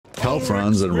Karl,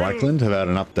 Franz, and Reikland have had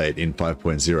an update in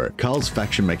 5.0. Karl's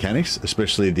faction mechanics,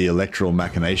 especially the electoral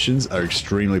machinations, are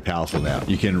extremely powerful now.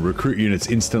 You can recruit units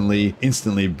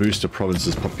instantly boost a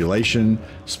province's population,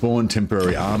 spawn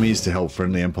temporary armies to help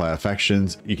friendly Empire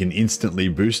factions. You can instantly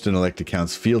boost an elector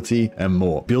count's fealty, and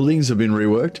more. Buildings have been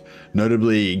reworked.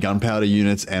 Notably, gunpowder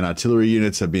units and artillery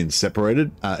units have been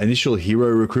separated. Initial hero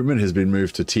recruitment has been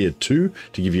moved to tier 2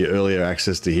 to give you earlier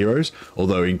access to heroes,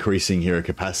 although increasing hero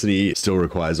capacity still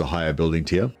requires a higher building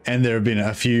tier. And there have been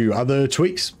a few other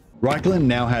tweaks. Reikland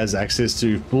now has access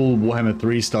to full Warhammer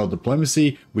 3 style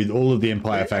diplomacy with all of the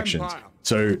Empire factions.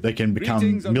 So they can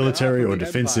become military or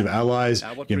defensive allies,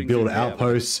 you can build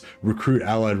outposts, recruit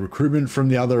allied recruitment from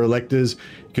the other electors.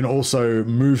 You can also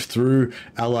move through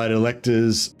allied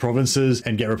electors' provinces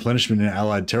and get replenishment in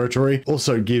allied territory.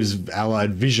 Also gives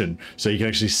allied vision, so you can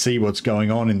actually see what's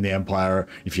going on in the Empire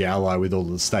if you ally with all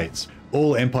of the states.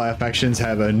 All Empire factions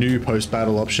have a new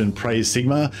post-battle option, Praise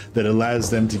Sigma, that allows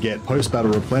them to get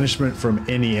post-battle replenishment from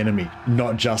any enemy,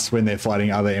 not just when they're fighting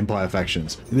other Empire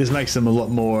factions. This makes them a lot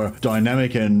more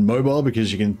dynamic and mobile because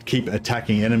you can keep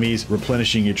attacking enemies,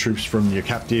 replenishing your troops from your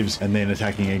captives, and then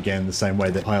attacking again the same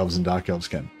way that High Elves and Dark Elves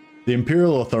can. The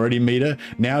Imperial Authority meter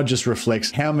now just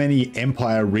reflects how many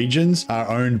Empire regions are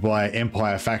owned by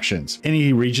Empire factions.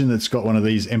 Any region that's got one of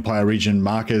these Empire region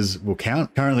markers will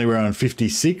count. Currently we're on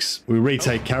 56. We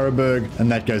retake Karabberg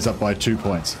and that goes up by 2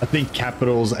 points. I think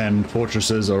capitals and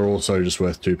fortresses are also just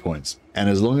worth 2 points. And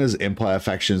as long as Empire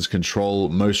factions control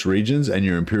most regions and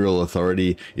your Imperial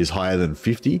Authority is higher than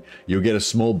 50, you'll get a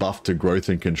small buff to growth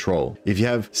and control. If you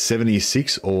have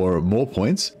 76 or more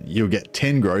points, you'll get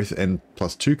 10 growth and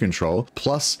plus 2 control,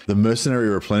 plus the mercenary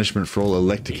replenishment for all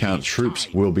elector count troops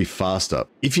will be faster.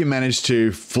 If you manage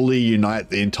to fully unite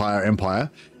the entire Empire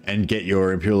and get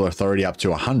your Imperial Authority up to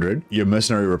 100, your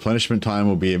mercenary replenishment time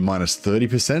will be at minus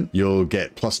 30%. You'll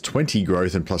get plus 20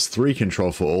 growth and plus 3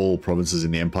 control for all provinces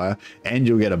in the Empire, and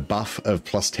you'll get a buff of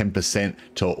plus 10%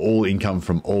 to all income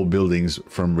from all buildings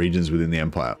from regions within the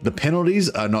Empire. The penalties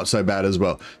are not so bad as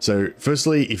well. So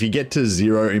firstly, if you get to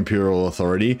 0 Imperial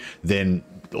Authority, then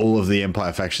all of the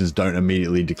Empire factions don't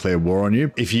immediately declare war on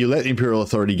you. If you let Imperial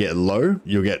Authority get low,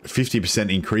 you'll get 50%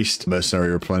 increased mercenary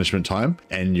replenishment time,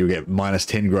 and you'll get minus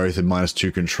 10 growth and minus 2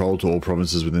 control to all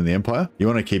provinces within the Empire. You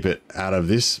want to keep it out of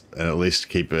this and at least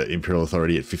keep Imperial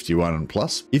Authority at 51 and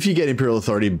plus. If you get Imperial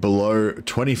Authority below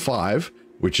 25,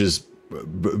 which is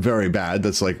very bad,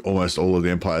 that's like almost all of the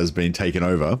Empire has been taken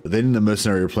over, then the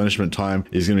mercenary replenishment time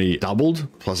is going to be doubled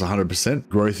plus 100%.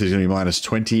 Growth is going to be minus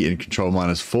 20 and control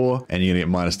minus 4, and you're going to get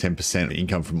minus 10%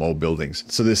 income from all buildings.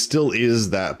 So there still is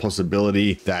that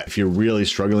possibility that if you're really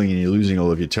struggling and you're losing all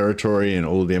of your territory and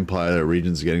all of the Empire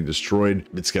regions are getting destroyed,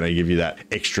 it's going to give you that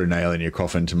extra nail in your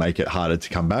coffin to make it harder to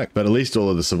come back. But at least all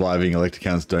of the surviving elector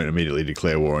counts don't immediately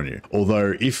declare war on you.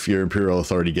 Although if your Imperial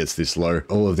Authority gets this low,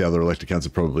 all of the other elector counts are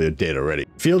probably dead already.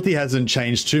 Fealty hasn't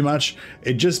changed too much.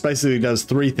 It just basically does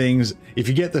 3 things. If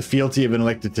you get the fealty of an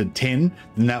elector to 10,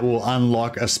 then that will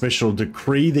unlock a special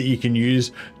decree that you can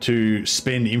use to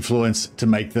spend influence to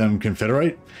make them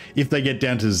confederate. If they get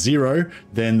down to 0,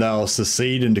 then they'll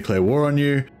secede and declare war on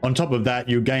you. On top of that,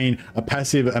 you'll gain a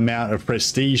passive amount of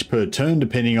prestige per turn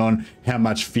depending on how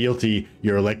much fealty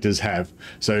your electors have.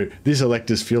 So this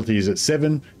elector's fealty is at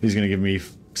 7. He's going to give me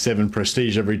 7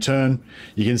 prestige every turn.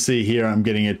 You can see here I'm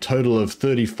getting a total of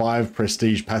 35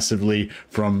 prestige passively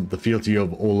from the fealty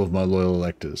of all of my loyal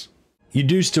electors. You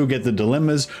do still get the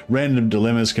dilemmas. Random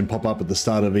dilemmas can pop up at the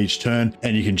start of each turn,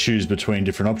 and you can choose between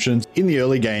different options. In the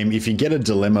early game, if you get a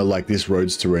dilemma like this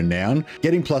Roads to Renown,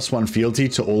 getting +1 fealty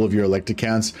to all of your elector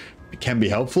counts can be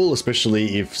helpful,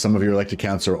 especially if some of your elector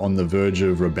counts are on the verge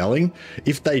of rebelling.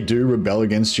 If they do rebel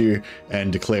against you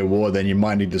and declare war, then you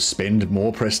might need to spend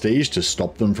more prestige to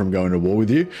stop them from going to war with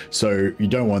you. So you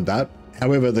don't want that.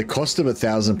 However, the cost of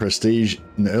 1,000 prestige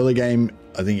in the early game,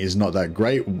 I think, is not that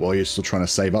great while you're still trying to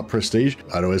save up prestige.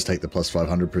 I'd always take the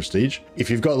 +500 prestige. If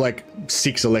you've got like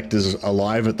 6 electors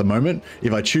alive at the moment,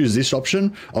 if I choose this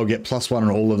option, I'll get +1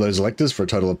 on all of those electors for a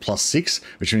total of +6,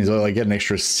 which means I get an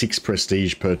extra 6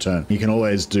 prestige per turn. You can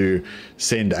always do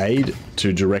send aid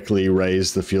to directly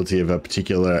raise the fealty of a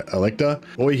particular elector,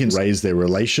 or you can raise their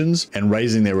relations, and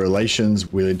raising their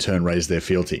relations will in turn raise their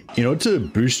fealty. In order to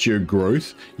boost your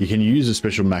growth, you can use a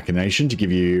special machination to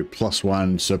give you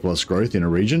 +1 surplus growth in in a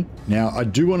region. Now, I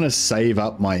do want to save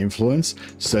up my influence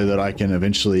so that I can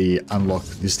eventually unlock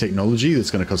this technology that's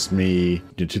going to cost me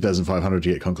 2,500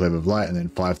 to get Conclave of Light and then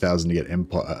 5,000 to get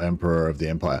Emperor of the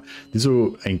Empire. This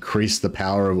will increase the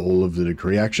power of all of the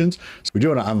decree actions. So we do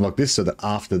want to unlock this so that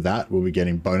after that, we'll be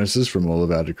getting bonuses from all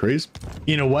of our decrees.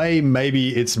 In a way,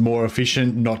 maybe it's more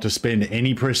efficient not to spend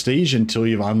any prestige until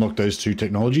you've unlocked those two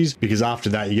technologies, because after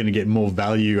that, you're going to get more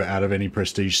value out of any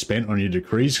prestige spent on your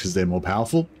decrees because they're more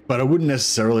powerful. But I wouldn't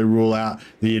necessarily rule out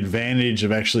the advantage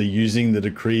of actually using the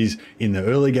decrees in the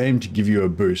early game to give you a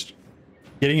boost.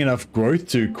 Getting enough growth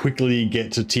to quickly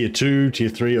get to tier 2, tier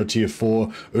 3, or tier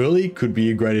 4 early could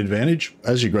be a great advantage.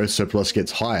 As your growth surplus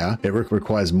gets higher, it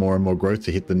requires more and more growth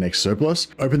to hit the next surplus.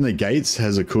 Open the Gates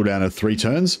has a cooldown of 3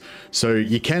 turns, so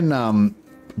you can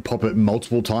pop it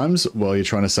multiple times while you're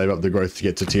trying to save up the growth to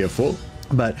get to tier 4.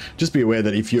 But just be aware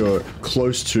that if you're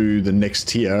close to the next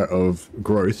tier of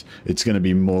growth, it's going to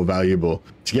be more valuable.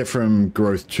 To get from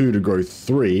growth 2 to growth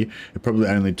 3, it probably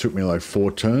only took me like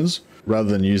 4 turns. Rather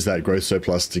than use that growth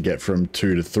surplus to get from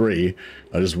 2 to 3,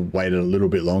 I just waited a little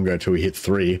bit longer until we hit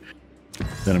 3.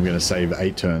 Then I'm going to save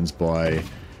 8 turns by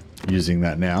using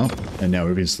that now. And now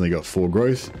we've instantly got 4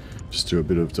 growth. Just do a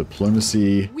bit of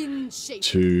diplomacy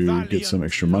to get some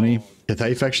extra money.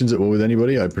 Cathay factions at war with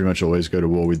anybody, I pretty much always go to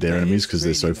war with their enemies because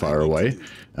they're so far away.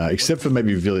 Except for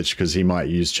maybe Village, because he might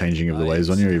use changing of the ways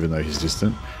on you even though he's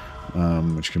distant,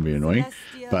 which can be annoying.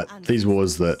 But these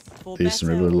wars that the Eastern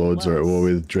River Lords are at war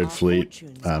with,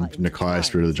 Dreadfleet, Nakai,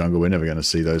 Spirit of the Jungle, we're never going to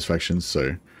see those factions,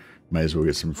 so may as well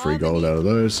get some free gold out of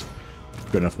those.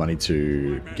 Got enough money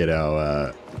to get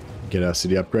our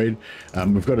city upgrade.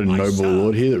 We've got a Noble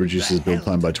Lord here that reduces build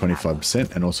time by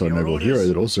 25%, and also a Noble Hero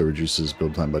that also reduces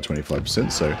build time by 25%,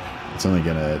 so it's only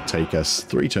going to take us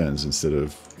 3 turns instead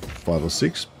of 5 or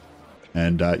 6.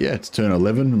 And yeah, it's turn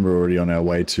 11, and we're already on our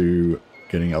way to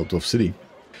getting Altdorf City.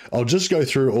 I'll just go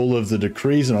through all of the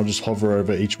decrees and I'll just hover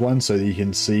over each one so that you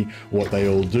can see what they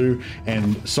all do.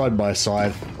 And side by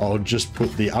side, I'll just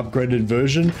put the upgraded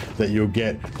version that you'll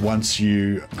get once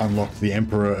you unlock the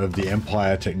Emperor of the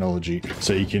Empire technology,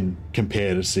 so you can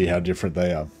compare to see how different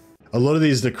they are. A lot of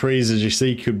these decrees, as you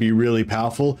see, could be really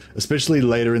powerful, especially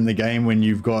later in the game when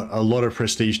you've got a lot of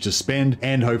prestige to spend,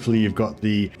 and hopefully you've got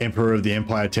the Emperor of the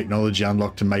Empire technology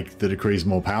unlocked to make the decrees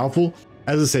more powerful.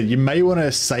 As I said, you may want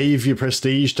to save your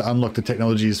prestige to unlock the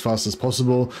technology as fast as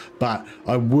possible, but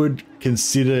I would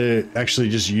consider actually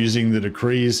just using the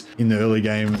decrees in the early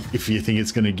game if you think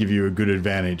it's going to give you a good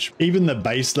advantage. Even the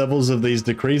base levels of these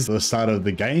decrees at the start of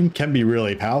the game can be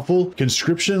really powerful.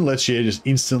 Conscription lets you just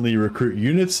instantly recruit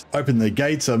units. Open the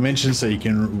Gates, I mentioned, so you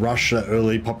can rush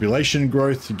early population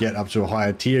growth to get up to a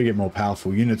higher tier, get more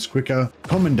powerful units quicker.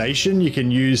 Commendation you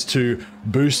can use to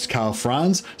boost Karl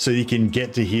Franz so you can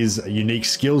get to his unique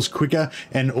skills quicker,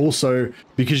 and also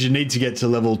because you need to get to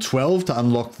level 12 to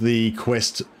unlock the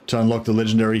quest to unlock the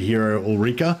legendary hero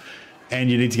Ulrika, and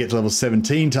you need to get to level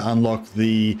 17 to unlock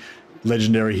the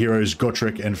legendary heroes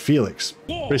Gotrek and Felix.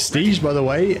 Prestige, by the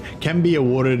way, can be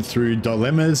awarded through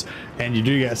dilemmas, and you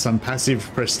do get some passive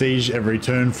prestige every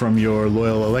turn from your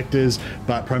loyal electors,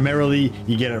 but primarily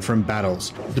you get it from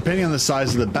battles. Depending on the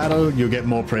size of the battle, you'll get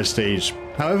more prestige.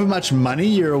 However much money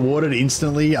you're awarded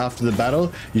instantly after the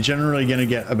battle, you're generally going to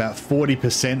get about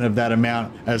 40% of that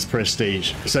amount as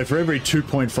prestige. So for every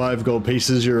 2.5 gold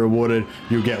pieces you're awarded,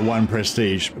 you'll get 1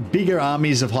 prestige. Bigger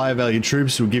armies of higher value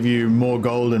troops will give you more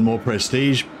gold and more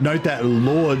prestige. Note that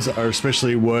lords are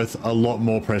especially worth a lot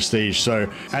more prestige. So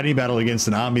any battle against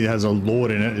an army that has a lord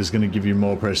in it is going to give you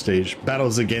more prestige.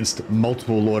 Battles against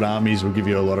multiple lord armies will give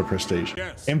you a lot of prestige.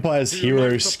 Yes. Empire's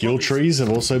hero skill trees have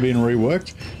also been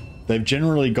reworked. They've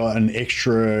generally got an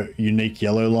extra unique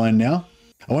yellow line now.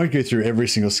 I won't go through every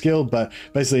single skill, but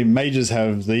basically mages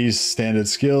have these standard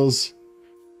skills,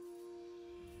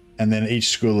 and then each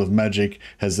school of magic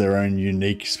has their own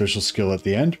unique special skill at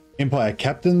the end. Empire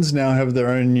captains now have their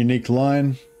own unique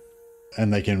line,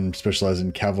 and they can specialize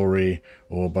in cavalry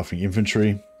or buffing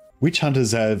infantry. Witch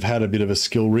hunters have had a bit of a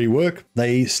skill rework.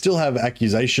 They still have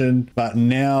accusation, but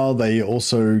now they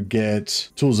also get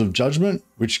tools of judgment,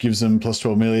 which gives them plus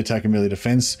 12 melee attack and melee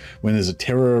defense when there's a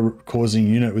terror causing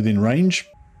unit within range.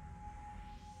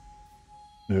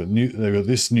 They've got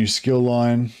this new skill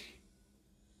line.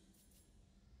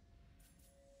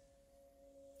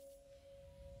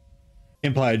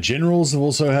 Empire generals have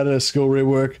also had a skill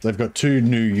rework. They've got 2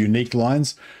 new unique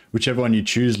lines. Whichever one you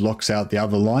choose locks out the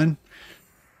other line.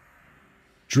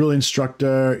 Drill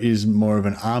Instructor is more of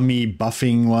an army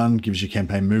buffing one, gives you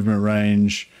campaign movement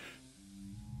range,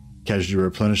 casualty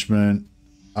replenishment,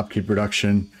 upkeep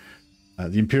reduction.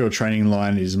 The Imperial Training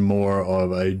line is more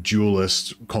of a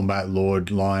duelist combat lord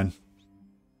line.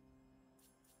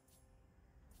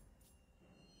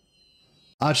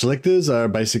 Arch electors are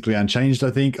basically unchanged,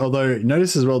 I think. Although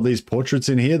notice as well, these portraits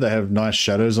in here, they have nice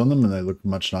shadows on them and they look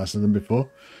much nicer than before.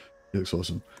 It looks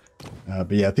awesome.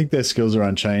 But yeah, I think their skills are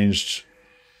unchanged.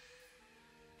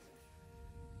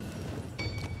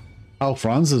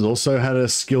 Franz has also had a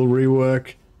skill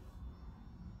rework.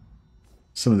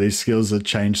 Some of these skills have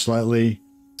changed slightly.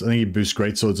 I think he boosts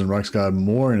greatswords and Reichsguard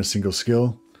more in a single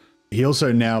skill. He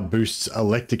also now boosts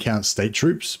Elector Count State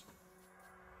Troops.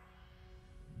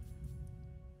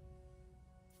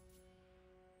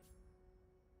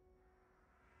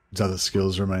 His other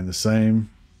skills remain the same.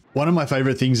 One of my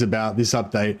favorite things about this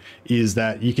update is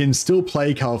that you can still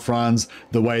play Karl Franz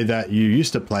the way that you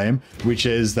used to play him, which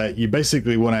is that you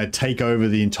basically want to take over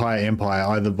the entire empire,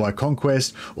 either by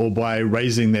conquest or by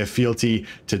raising their fealty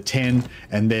to 10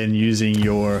 and then using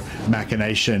your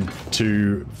machination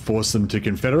to force them to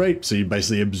confederate. So you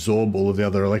basically absorb all of the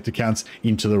other elector counts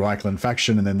into the Reikland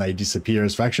faction and then they disappear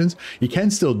as factions. You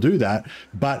can still do that,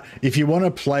 but if you want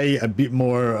to play a bit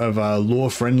more of a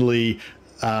lore-friendly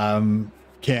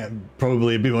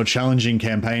probably a bit more challenging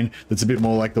campaign that's a bit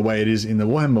more like the way it is in the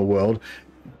Warhammer world,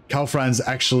 Karl Franz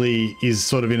actually is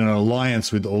sort of in an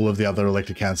alliance with all of the other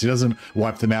elector counts. He doesn't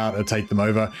wipe them out or take them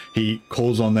over. He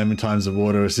calls on them in times of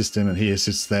war to assist him and he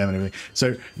assists them and everything.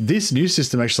 So this new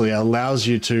system actually allows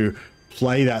you to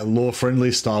play that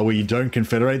lore-friendly style where you don't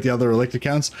confederate the other elector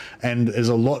counts, and there's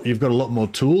you've got a lot more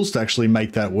tools to actually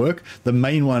make that work. The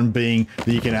main one being that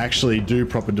you can actually do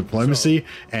proper diplomacy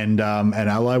and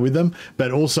ally with them,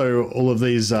 but also all of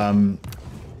these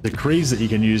decrees that you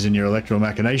can use in your electoral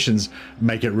machinations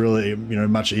make it really,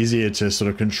 much easier to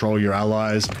sort of control your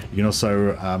allies. You can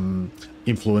also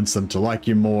influence them to like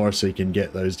you more, so you can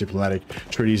get those diplomatic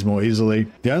treaties more easily.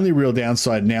 The only real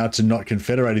downside now to not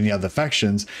confederating the other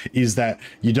factions is that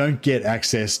you don't get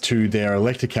access to their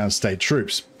elector count state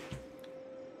troops.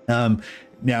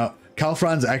 Now, Karl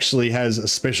Franz actually has a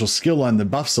special skill line that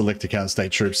buffs elector count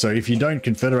state troops. So if you don't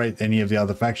confederate any of the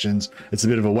other factions, it's a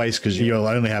bit of a waste because you'll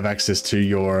only have access to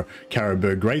your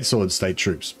Karabur Greatsword state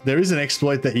troops. There is an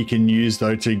exploit that you can use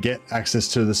though to get access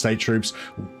to the state troops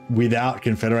without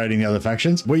confederating the other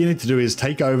factions. What you need to do is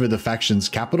take over the faction's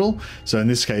capital. So in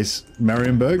this case,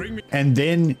 Marienburg, and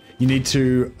then you need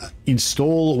to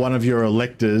install one of your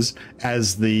electors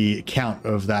as the count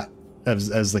of that,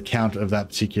 as the count of that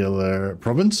particular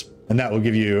province. And that will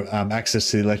give you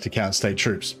access to the elector count state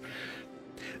troops.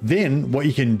 Then what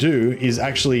you can do is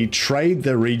actually trade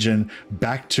the region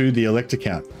back to the elector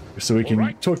count. So we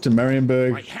can talk to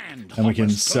Marienburg and we can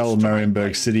sell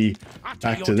Marienburg City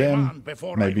back to them,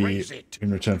 maybe in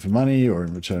return for money or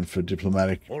in return for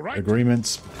diplomatic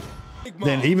agreements.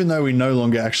 Then even though we no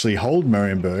longer actually hold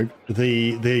Marienburg,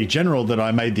 the general that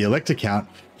I made the elector count,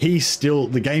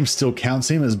 the game still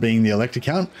counts him as being the elector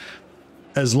count.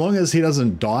 As long as he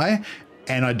doesn't die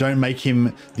and I don't make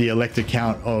him the elector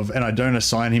count of, and I don't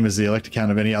assign him as the elector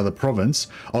count of any other province,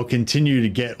 I'll continue to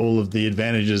get all of the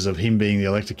advantages of him being the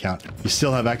elector count. You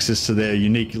still have access to their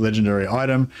unique legendary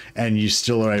item and you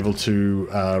still are able to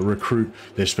recruit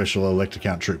their special elector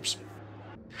count troops.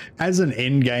 As an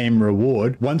end game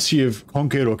reward, once you've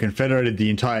conquered or confederated the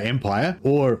entire empire,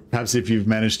 or perhaps if you've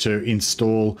managed to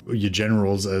install your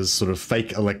generals as sort of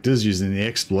fake electors using the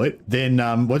exploit, then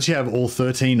once you have all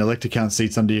 13 elector count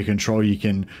seats under your control, you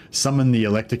can summon the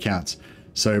elector counts.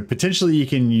 So potentially you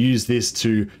can use this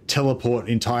to teleport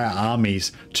entire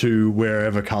armies to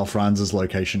wherever Karl Franz's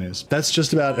location is. That's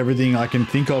just about everything I can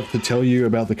think of to tell you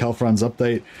about the Karl Franz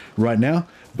update right now,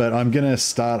 but I'm going to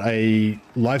start a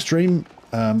live stream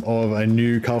of a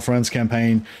new Karl Franz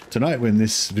campaign tonight when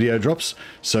this video drops.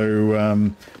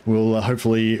 So we'll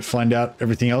hopefully find out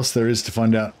everything else there is to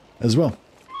find out as well.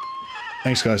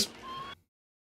 Thanks, guys.